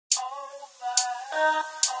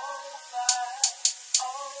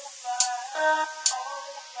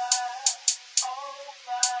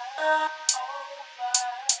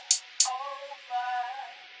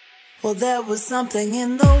Well, there was something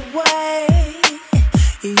in the way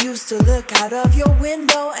you used to look out of your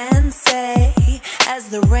window and say, as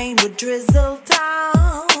the rain would drizzle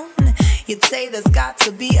down, you'd say there's got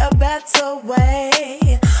to be a better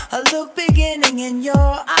way. A look beginning in your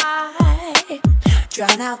eye,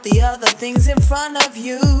 drown out the other things in front of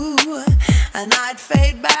you, and I'd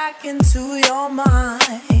fade back into your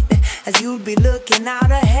mind as you'd be looking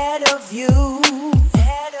out ahead of you.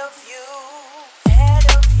 Ahead of you.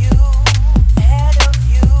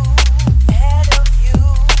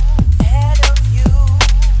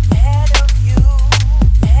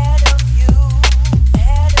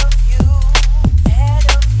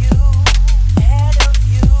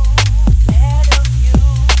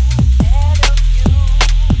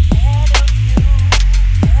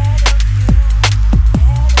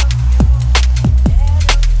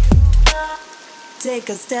 Take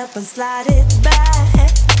a step and slide it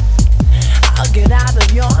back. I'll get out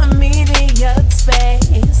of your immediate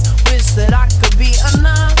space. Wish that I could be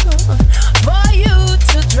enough for you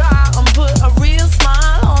to try and put a real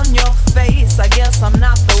smile on your face. I guess I'm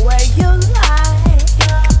not the way you like.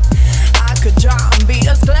 I could try and be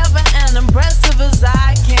as clever and impressive as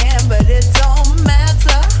I can, but it don't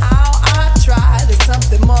matter how I try. There's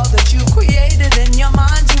something more that you created in your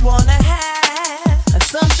mind you wanna have. And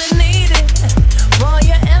something needed for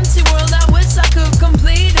your empty world, I wish I could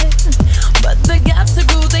complete it, but the gaps are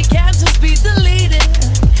good, they can't just be deleted.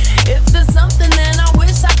 If there's something, then I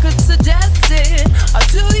wish I could suggest it, or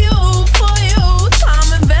to you, for you,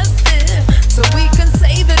 time invested, so we can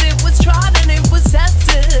say that it was tried and it was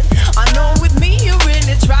tested. I know with me you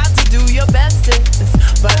really tried to do your bestest,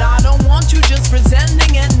 but I don't want you just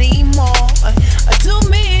pretending anymore. To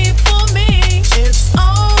me, for me, it's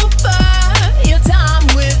over. Your time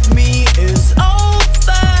with me is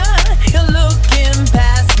over. You're looking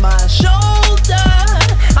past my shoulder.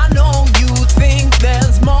 I know you think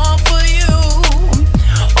there's more for you.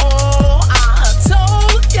 Oh, I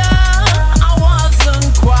told ya I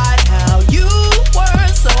wasn't quite how you were,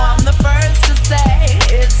 so I'm the first to say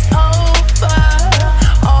it's over,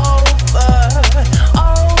 over,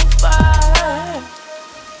 over.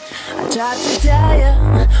 I tried to tell you,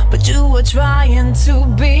 but you were trying to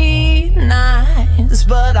be nice,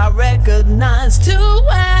 but I recognized too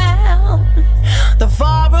well the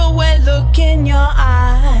faraway look in your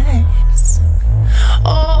eyes.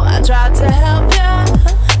 Oh, I tried to